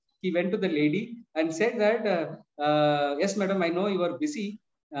and he went to the lady and said that, "Yes, madam, I know you are busy.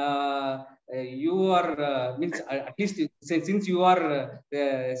 You are at least since you are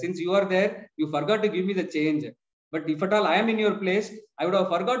there, you forgot to give me the change. But if at all I am in your place, I would have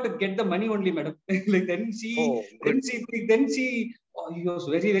forgot to get the money only, madam." Then she, he was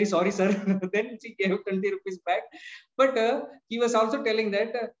very, very sorry, sir. Then she gave 20 rupees back. But he was also telling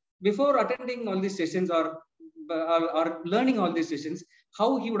that before attending all these sessions or learning all these sessions,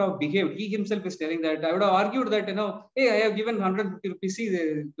 how he would have behaved. He himself is telling that I would have argued that, hey, I have given 150 rupees,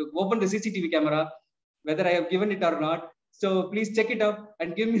 open the CCTV camera, whether I have given it or not. So please check it up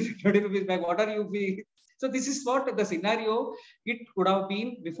and give me 20 rupees back. What are you? So this is what the scenario it would have been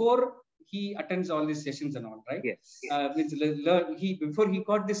before he attends all these sessions and all, right? Yes. Before he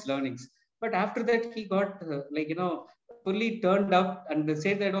got these learnings, but after that he got fully turned up and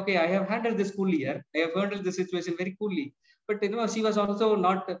said that, okay, I have handled this coolly here. I have handled the situation very coolly. But she was also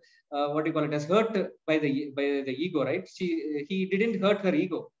not what you call it as hurt by the ego, right? He didn't hurt her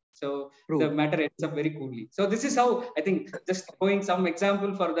ego. So True. The matter ends up very coolly. So this is how I think, just showing some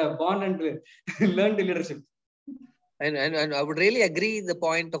example for the born and learned leadership. And I would really agree the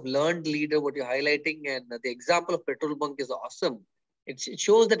point of learned leader, what you're highlighting, and the example of petrol bunk is awesome. It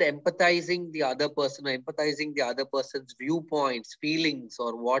shows that empathizing the other person, or empathizing the other person's viewpoints, feelings,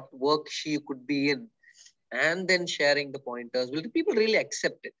 or what work she could be in, and then sharing the pointers. Will the people really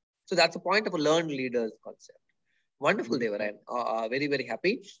accept it? So that's the point of a learned leader's concept. Wonderful, Deivarayan. Very, very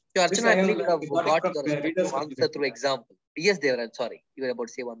happy. So, Archana, I believe you have got your respective answer through example. Yes, Deivarayan, sorry. You were about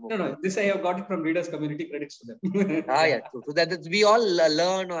to say one more. No, this I have got it from readers community, credits to them. Yeah, true. So that we all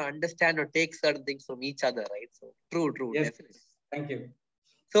learn or understand or take certain things from each other, right? So true, yes, definitely. Thank you.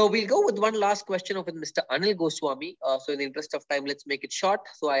 So we'll go with one last question of Mr. Anil Goswami. So in the interest of time, let's make it short.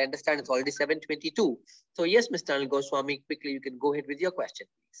 So I understand it's already 7:22. So yes, Mr. Anil Goswami, quickly you can go ahead with your question,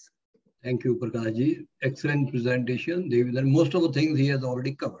 please. Thank you, Prakashji. Excellent presentation. Most of the things he has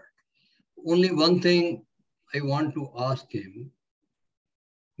already covered. Only one thing I want to ask him.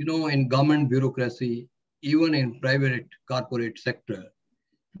 In government bureaucracy, even in private corporate sector,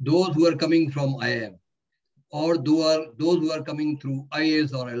 those who are coming from IIM or those who are coming through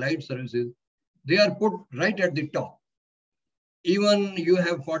IAS or allied services, they are put right at the top. Even you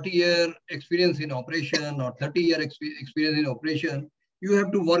have 40-year experience in operation or 30-year experience in operation, you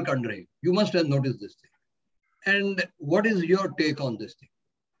have to work under it. You must have noticed this thing. And what is your take on this thing?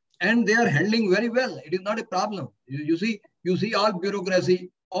 And they are handling very well. It is not a problem. You see all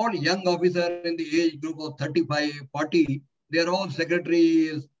bureaucracy, all young officers in the age group of 35, 40, they are all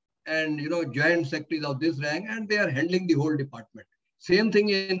secretaries and joint secretaries of this rank, and they are handling the whole department. Same thing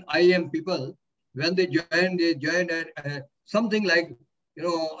in IIM people. When they join at something like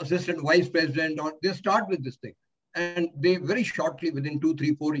assistant vice president, or they start with this thing, and they very shortly, within 2,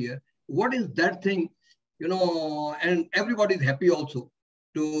 3, 4 years, what is that thing? And everybody is happy also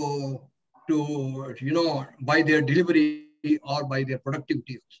to by their delivery or by their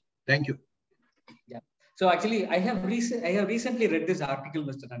productivity. Thank you. Yeah. So actually, I have recently read this article,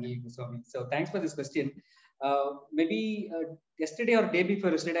 Mr. Anil Goswami. So thanks for this question. Maybe yesterday or day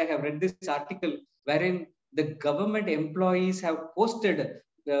before yesterday, I have read this article wherein the government employees have posted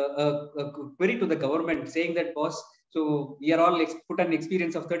a query to the government saying that, boss, so we are all put an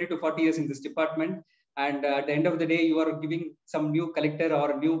experience of 30 to 40 years in this department. And at the end of the day, you are giving some new collector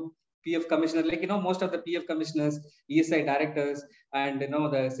or new PF commissioner, most of the PF commissioners, ESI directors, and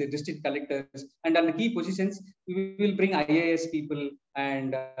the district collectors, and on the key positions, we will bring IAS people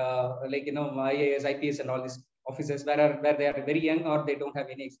and IAS, IPS, and all these officers where they are very young or they don't have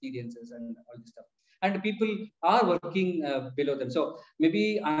any experiences and all this stuff. And people are working below them. So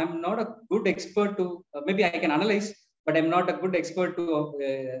maybe I'm not a good expert to, maybe I can analyze, but I'm not a good expert to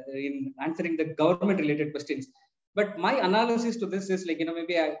in answering the government related questions. But my analysis to this is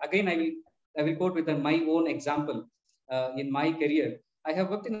maybe I will quote with my own example. In my career, I have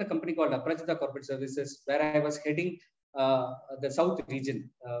worked in a company called Reputed Corporate Services, where I was heading the South region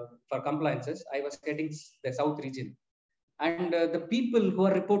for compliances. I was heading the South region, and the people who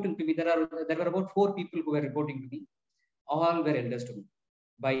are reporting to me, there were about 4 people who were reporting to me. All were elders to me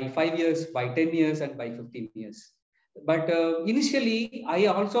by 5 years, by 10 years, and by 15 years. But initially, I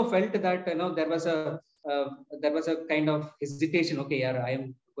also felt that there was a kind of hesitation. Okay, I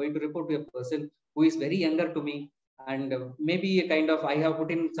am going to report to a person who is very younger to me, and maybe a kind of I have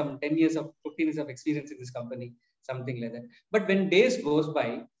put in some 10 years of 15 years of experience in this company, something like that. But when days goes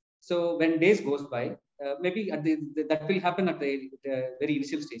by, maybe that will happen at the very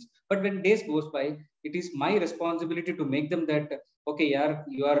initial stage. But when days goes by, it is my responsibility to make them that, okay,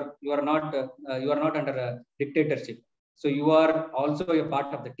 you are not under a dictatorship. So you are also a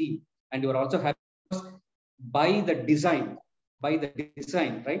part of the team, and you are also happy by the design,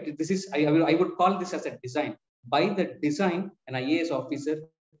 right? This is I would call this as a design. By the design, an IAS officer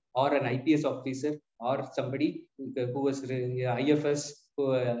or an IPS officer or somebody who was IFS who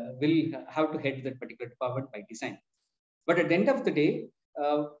will have to head that particular department by design. But at the end of the day,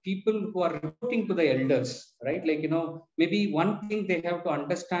 people who are reporting to the elders, right? Maybe one thing they have to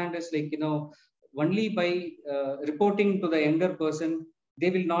understand is only by reporting to the younger person,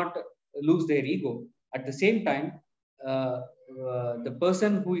 they will not lose their ego. At the same time, the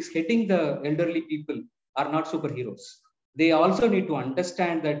person who is heading the elderly people are not superheroes. they also need to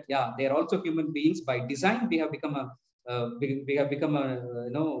understand that, yeah, they are also human beings. By design, we have become a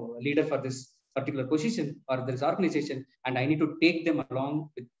leader for this particular position or this organization, and I need to take them along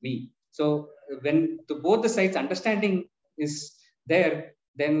with me. So when both the sides understanding is there,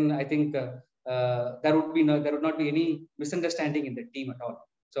 then I think there would not be any misunderstanding in the team at all.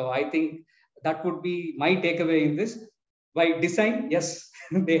 So I think that would be my takeaway in this. By design, yes,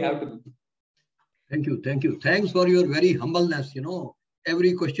 they have to be. Thank you. Thank you. Thanks for your very humbleness.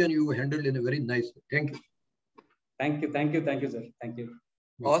 Every question you handled in a very nice way. Thank you. Thank you. Thank you. Thank you, sir. Thank you.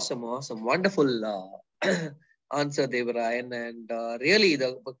 Awesome. Awesome. Wonderful answer, Deivarayan. And really,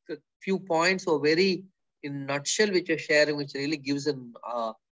 the few points were very in nutshell, which you're sharing, which really gives an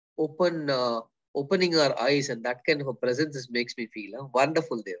opening our eyes, and that kind of a presence just makes me feel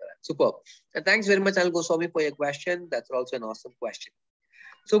wonderful, Deivarayan. Superb. And thanks very much, Al Goswami, for your question. That's also an awesome question.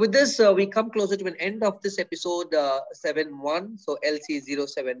 So with this, we come closer to an end of this episode 7-1, so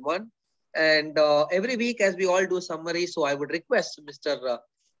LC071. And every week, as we all do a summary, so I would request Mr.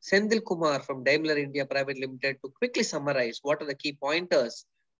 Senthil Kumar from Daimler India Private Limited to quickly summarize what are the key pointers,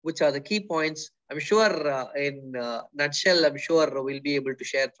 which are the key points. I'm sure in nutshell, I'm sure we'll be able to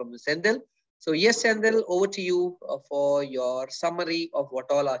share from Senthil. So yes, Senthil, over to you for your summary of what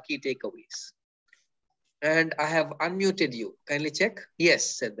all are key takeaways. And I have unmuted you. Kindly check.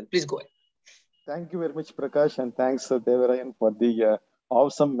 Yes, Senthil, please go ahead. Thank you very much, Prakash, and thanks, Deivarayan, for the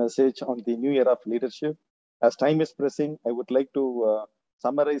awesome message on the new era of leadership. As time is pressing, I would like to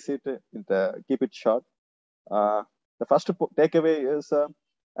summarize it, keep it short. The first takeaway is,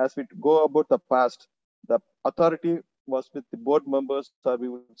 as we go about the past, the authority was with the board members, or we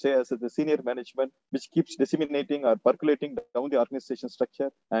would say as the senior management, which keeps disseminating or percolating down the organization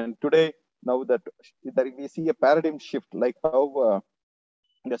structure. And today, now that we see a paradigm shift, like how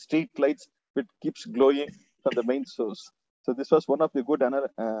the street lights, it keeps glowing from the main source. So this was one of the good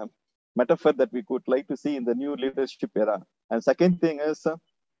metaphor that we could like to see in the new leadership era. And second thing is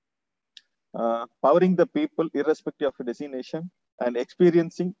powering the people irrespective of designation, and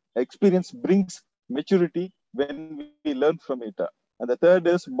experience brings maturity when we learn from it. And the third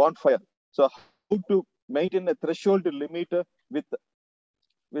is bonfire. So how to maintain a threshold limit with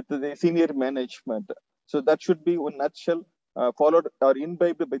the senior management. So that should be in nutshell followed or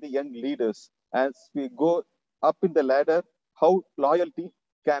imbibed by the young leaders. As we go up in the ladder, how loyalty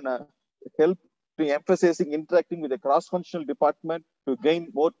can help to emphasizing interacting with the cross-functional department to gain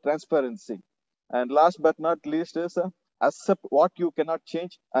more transparency. And last but not least is accept what you cannot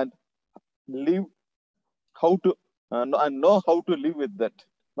change and live how to and know how to live with that.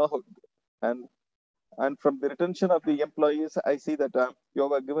 And from the retention of the employees, I see that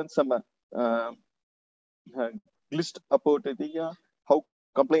you have given some list about the how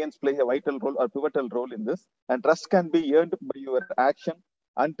compliance play a vital role or pivotal role in this. And trust can be earned by your action.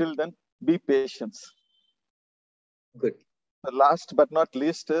 Until then, be patient. Good. The last but not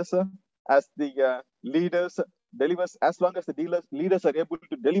least is as the leaders delivers, as long as the leaders are able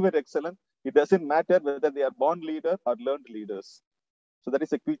to deliver excellence, it doesn't matter whether they are born leader or learned leaders. So that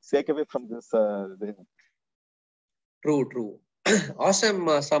is a quick takeaway from this. True.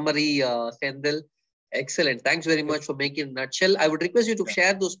 Awesome summary, Senthil. Excellent. Thanks very much for making a nutshell. I would request you to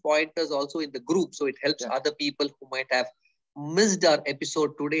share those pointers also in the group, so it helps other people who might have missed our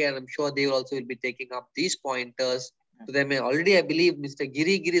episode today, and I'm sure they also will be taking up these pointers. So they may already, I believe, Mr.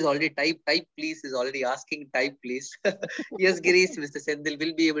 Giri is already type please, is already asking type please. Yes, Giri, Mr. Senthil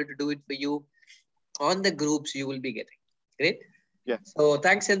will be able to do it for you on the groups you will be getting. Great. Yeah. So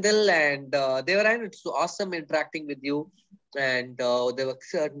thanks, Senthil, and Deivarayan, it's awesome interacting with you. And there were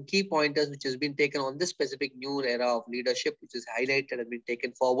certain key pointers which has been taken on this specific new era of leadership, which is highlighted and been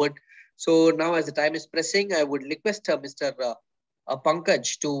taken forward. So now, as the time is pressing, I would request Mr.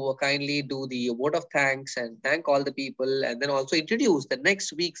 Pankaj to kindly do the vote of thanks and thank all the people, and then also introduce the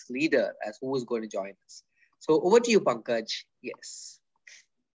next week's leader as who is going to join us. So over to you, Pankaj. Yes.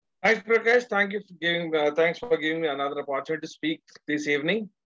 Thanks, Prakash. Thanks for giving me another opportunity to speak this evening.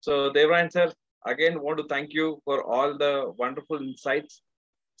 So, Deivarayan sir, again, want to thank you for all the wonderful insights,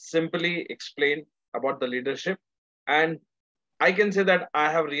 simply explained about the leadership. And I can say that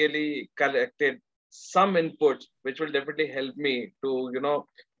I have really collected some input, which will definitely help me to,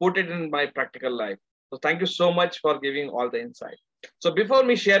 put it in my practical life. So thank you so much for giving all the insight. So before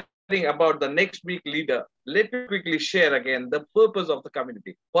me sharing about the next week leader, let me quickly share again the purpose of the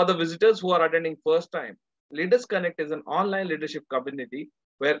community. For the visitors who are attending first time, Leaders Connect is an online leadership community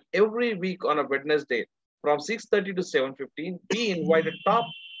where every week on a Wednesday from 6:30 to 7:15, we invite a top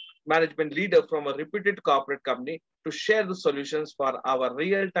management leader from a reputed corporate company to share the solutions for our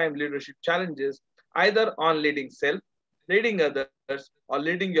real-time leadership challenges, either on leading self, leading others, or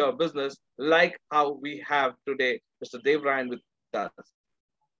leading your business like how we have today Mr. Deivarayan with us.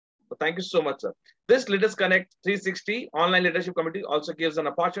 So thank you so much, sir. This Leaders Connect 360 online leadership committee also gives an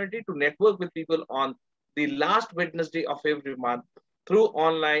opportunity to network with people on the last Wednesday of every month through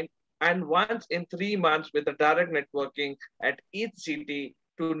online, and once in 3 months with a direct networking at each city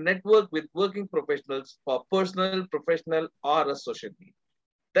to network with working professionals for personal, professional, or a social need.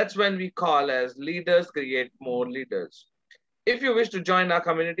 That's when we call as Leaders Create More Leaders. If you wish to join our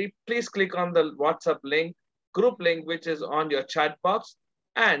community, please click on the WhatsApp link, group link, which is on your chat box,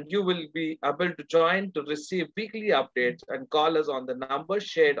 and you will be able to join to receive weekly updates and call us on the number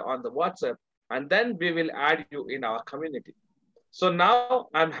shared on the WhatsApp, and then we will add you in our community. So now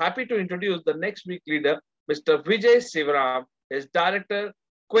I'm happy to introduce the next week leader, Mr. Vijay Sivaram, is Director,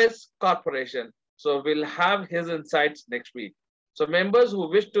 Quiz Corporation. So we'll have his insights next week. So members who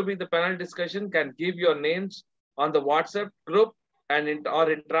wish to be the panel discussion can give your names on the WhatsApp group and or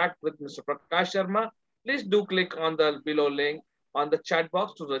interact with Mr. Prakash Sharma. Please do click on the below link on the chat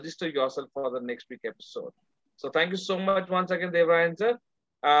box to register yourself for the next week episode. So thank you so much once again, Deivarayan sir.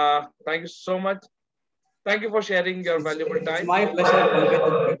 Thank you so much. Thank you for sharing your valuable time. It's my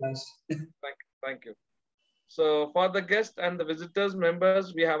pleasure. Thank you. So for the guests and the visitors,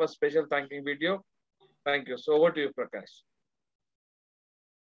 members, we have a special thanking video. Thank you. So over to you, Prakash.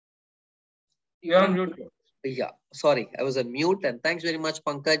 You're on mute. Yeah, sorry, I was on mute. And thanks very much,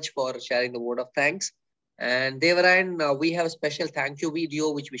 Pankaj, for sharing the word of thanks. And Deivarayan, we have a special thank you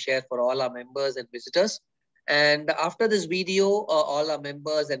video which we share for all our members and visitors. And after this video, all our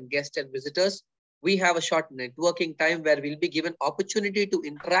members and guests and visitors, we have a short networking time where we'll be given opportunity to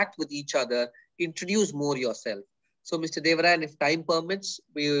interact with each other, introduce more yourself. So Mr. Deivarayan, if time permits,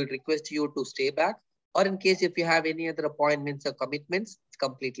 we will request you to stay back, or in case if you have any other appointments or commitments, it's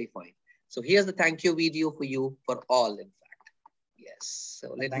completely fine. So here's the thank you video for you, for all, in fact. Yes,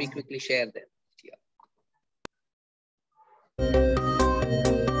 so let me quickly share them.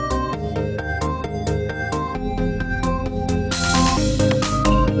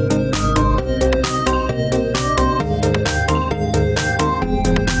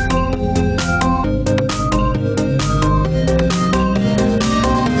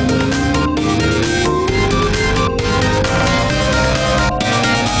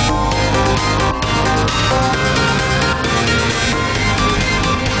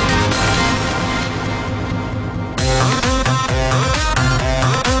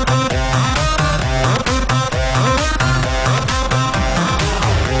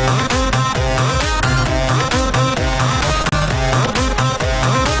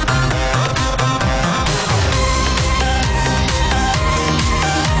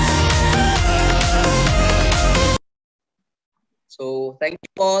 So thank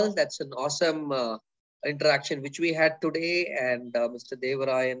you all. That's an awesome interaction which we had today. And Mr.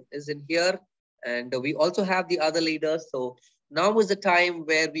 Deivarayan is in here. And we also have the other leaders. So now is the time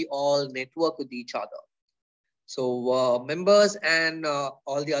where we all network with each other. So members and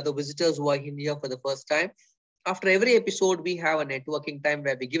all the other visitors who are in here for the first time, after every episode, we have a networking time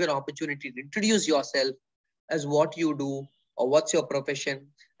where we give an opportunity to introduce yourself as what you do or what's your profession,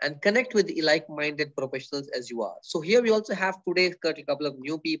 and connect with like-minded professionals as you are. So here we also have today a couple of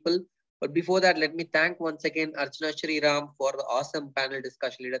new people. But before that, let me thank once again Archana Shriram for the awesome panel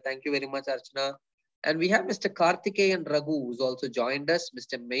discussion leader. Thank you very much, Archana. And we have Mr. Karthikeyan Raghu who's also joined us.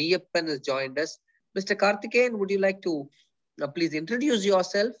 Mr. Meyyappan has joined us. Mr. Karthikeyan, would you like to please introduce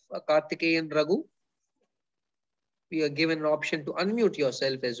yourself, Karthikeyan Raghu? We are given an option to unmute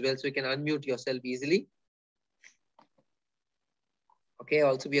yourself as well, so you can unmute yourself easily. Okay,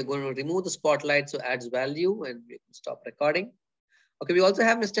 also we are going to remove the spotlight so adds value, and we can stop recording. Okay, we also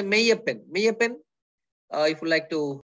have Mr. Meyyappan. Meyyappan, if you'd like to